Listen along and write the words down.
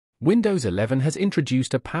Windows 11 has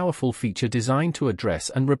introduced a powerful feature designed to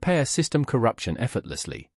address and repair system corruption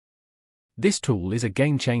effortlessly. This tool is a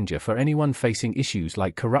game-changer for anyone facing issues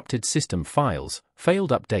like corrupted system files,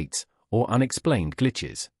 failed updates, or unexplained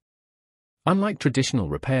glitches. Unlike traditional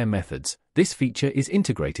repair methods, this feature is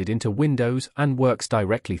integrated into Windows and works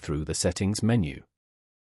directly through the Settings menu.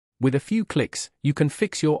 With a few clicks, you can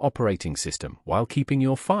fix your operating system while keeping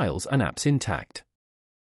your files and apps intact.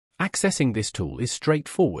 Accessing this tool is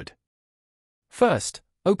straightforward. First,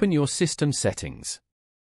 open your System Settings.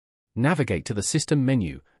 Navigate to the System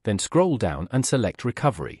menu, then scroll down and select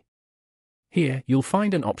Recovery. Here, you'll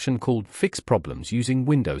find an option called Fix Problems using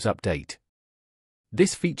Windows Update.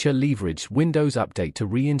 This feature leverages Windows Update to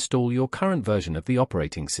reinstall your current version of the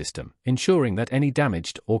operating system, ensuring that any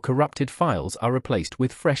damaged or corrupted files are replaced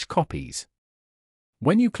with fresh copies.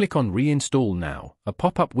 When you click on Reinstall Now, a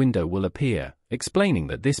pop-up window will appear, explaining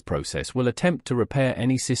that this process will attempt to repair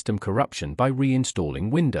any system corruption by reinstalling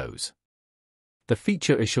Windows. The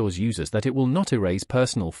feature assures users that it will not erase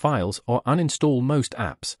personal files or uninstall most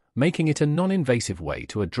apps, making it a non-invasive way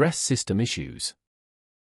to address system issues.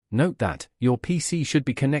 Note that your PC should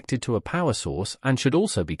be connected to a power source and should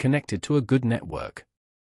also be connected to a good network.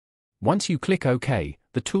 Once you click OK,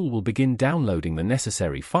 the tool will begin downloading the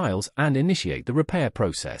necessary files and initiate the repair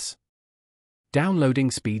process. Downloading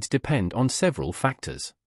speeds depend on several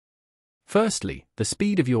factors. Firstly, the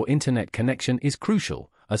speed of your internet connection is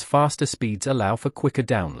crucial, as faster speeds allow for quicker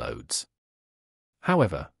downloads.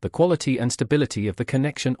 However, the quality and stability of the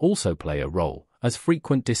connection also play a role, as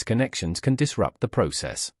frequent disconnections can disrupt the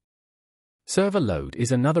process. Server load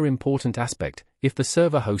is another important aspect. If the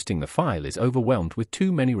server hosting the file is overwhelmed with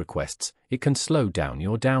too many requests, it can slow down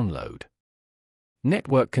your download.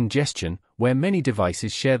 Network congestion, where many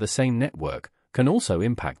devices share the same network, can also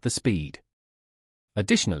impact the speed.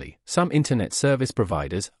 Additionally, some internet service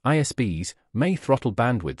providers, ISPs, may throttle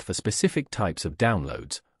bandwidth for specific types of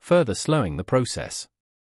downloads, further slowing the process.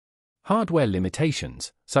 Hardware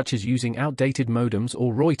limitations, such as using outdated modems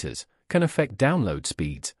or routers, can affect download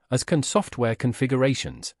speeds, as can software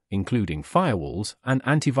configurations, including firewalls and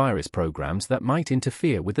antivirus programs that might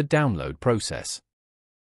interfere with the download process.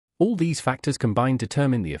 All these factors combined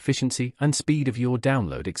determine the efficiency and speed of your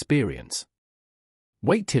download experience.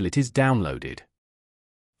 Wait till it is downloaded.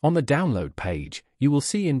 On the download page, you will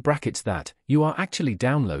see in brackets that you are actually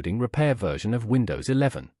downloading repair version of Windows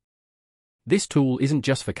 11. This tool isn't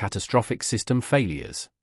just for catastrophic system failures.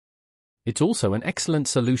 It's also an excellent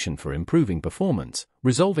solution for improving performance,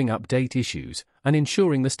 resolving update issues, and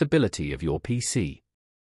ensuring the stability of your PC.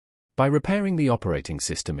 By repairing the operating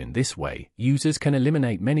system in this way, users can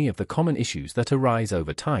eliminate many of the common issues that arise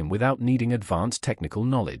over time without needing advanced technical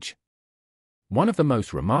knowledge. One of the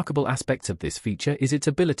most remarkable aspects of this feature is its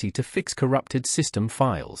ability to fix corrupted system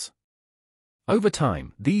files. Over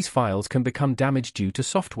time, these files can become damaged due to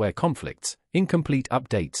software conflicts, incomplete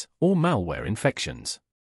updates, or malware infections.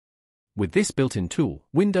 With this built-in tool,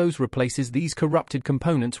 Windows replaces these corrupted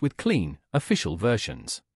components with clean, official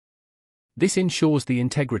versions. This ensures the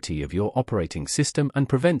integrity of your operating system and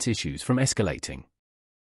prevents issues from escalating.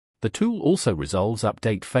 The tool also resolves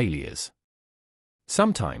update failures.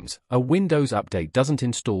 Sometimes, a Windows update doesn't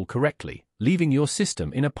install correctly, leaving your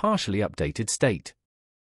system in a partially updated state.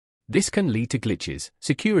 This can lead to glitches,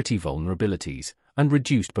 security vulnerabilities, and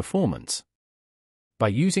reduced performance. By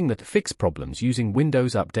using the Fix Problems using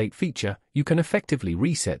Windows Update feature, you can effectively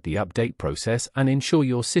reset the update process and ensure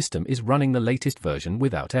your system is running the latest version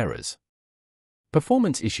without errors.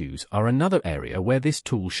 Performance issues are another area where this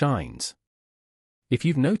tool shines. If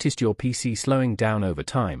you've noticed your PC slowing down over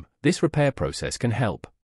time, this repair process can help.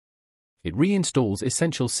 It reinstalls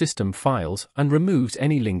essential system files and removes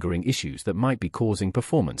any lingering issues that might be causing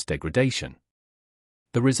performance degradation.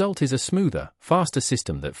 The result is a smoother, faster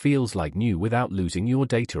system that feels like new without losing your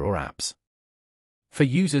data or apps. For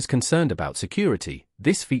users concerned about security,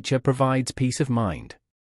 this feature provides peace of mind.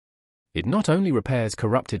 It not only repairs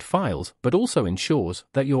corrupted files but also ensures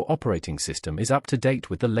that your operating system is up to date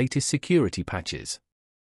with the latest security patches.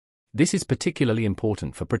 This is particularly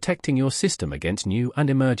important for protecting your system against new and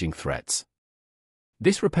emerging threats.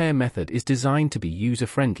 This repair method is designed to be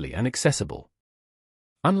user-friendly and accessible.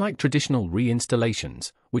 Unlike traditional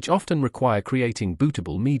reinstallations, which often require creating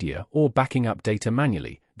bootable media or backing up data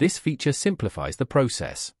manually, this feature simplifies the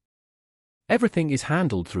process. Everything is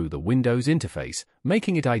handled through the Windows interface,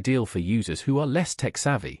 making it ideal for users who are less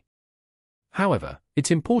tech-savvy. However,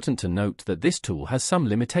 it's important to note that this tool has some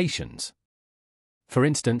limitations. For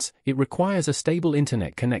instance, it requires a stable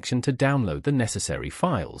internet connection to download the necessary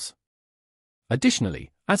files.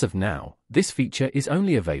 Additionally, as of now, this feature is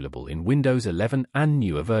only available in Windows 11 and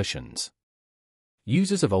newer versions.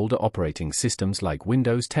 Users of older operating systems like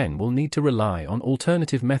Windows 10 will need to rely on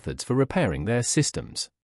alternative methods for repairing their systems.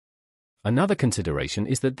 Another consideration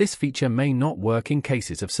is that this feature may not work in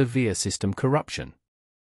cases of severe system corruption.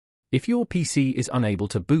 If your PC is unable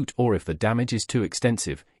to boot or if the damage is too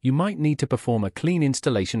extensive, you might need to perform a clean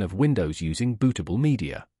installation of Windows using bootable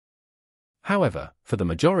media. However, for the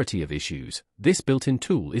majority of issues, this built-in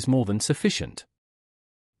tool is more than sufficient.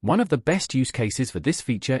 One of the best use cases for this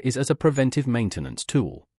feature is as a preventive maintenance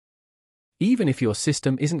tool. Even if your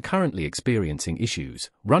system isn't currently experiencing issues,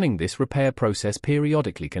 running this repair process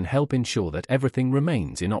periodically can help ensure that everything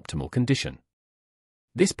remains in optimal condition.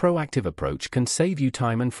 This proactive approach can save you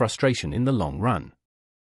time and frustration in the long run.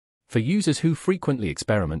 For users who frequently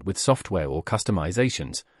experiment with software or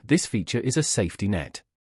customizations, this feature is a safety net.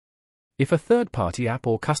 If a third-party app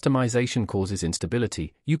or customization causes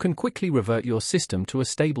instability, you can quickly revert your system to a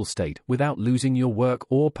stable state without losing your work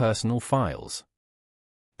or personal files.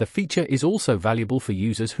 The feature is also valuable for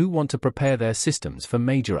users who want to prepare their systems for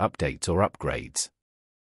major updates or upgrades.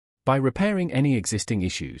 By repairing any existing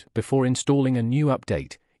issues before installing a new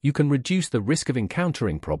update, you can reduce the risk of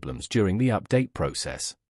encountering problems during the update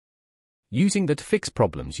process. Using that fix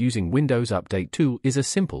problems using Windows Update tool is a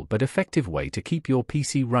simple but effective way to keep your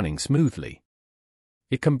PC running smoothly.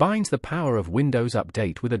 It combines the power of Windows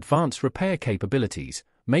Update with advanced repair capabilities,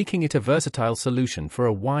 making it a versatile solution for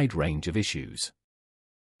a wide range of issues.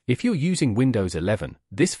 If you're using Windows 11,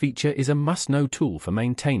 this feature is a must-know tool for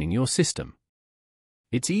maintaining your system.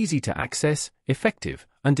 It's easy to access, effective,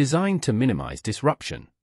 and designed to minimize disruption.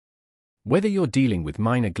 Whether you're dealing with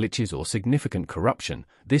minor glitches or significant corruption,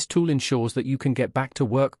 this tool ensures that you can get back to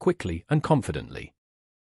work quickly and confidently.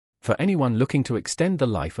 For anyone looking to extend the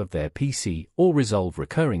life of their PC or resolve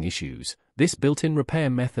recurring issues, this built-in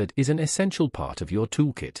repair method is an essential part of your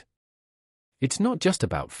toolkit. It's not just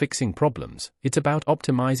about fixing problems, it's about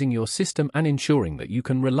optimizing your system and ensuring that you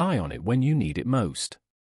can rely on it when you need it most.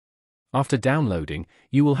 After downloading,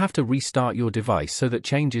 you will have to restart your device so that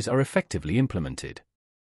changes are effectively implemented.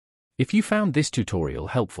 If you found this tutorial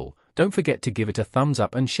helpful, don't forget to give it a thumbs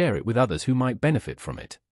up and share it with others who might benefit from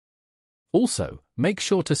it. Also, make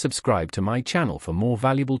sure to subscribe to my channel for more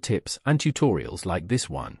valuable tips and tutorials like this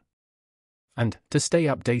one. And, to stay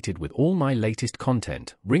updated with all my latest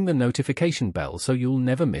content, ring the notification bell so you'll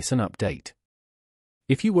never miss an update.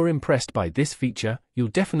 If you were impressed by this feature, you'll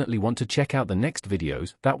definitely want to check out the next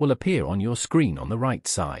videos that will appear on your screen on the right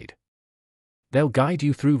side. They'll guide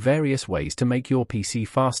you through various ways to make your PC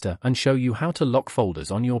faster and show you how to lock folders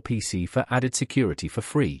on your PC for added security for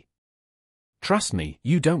free. Trust me,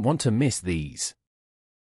 you don't want to miss these.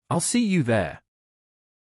 I'll see you there.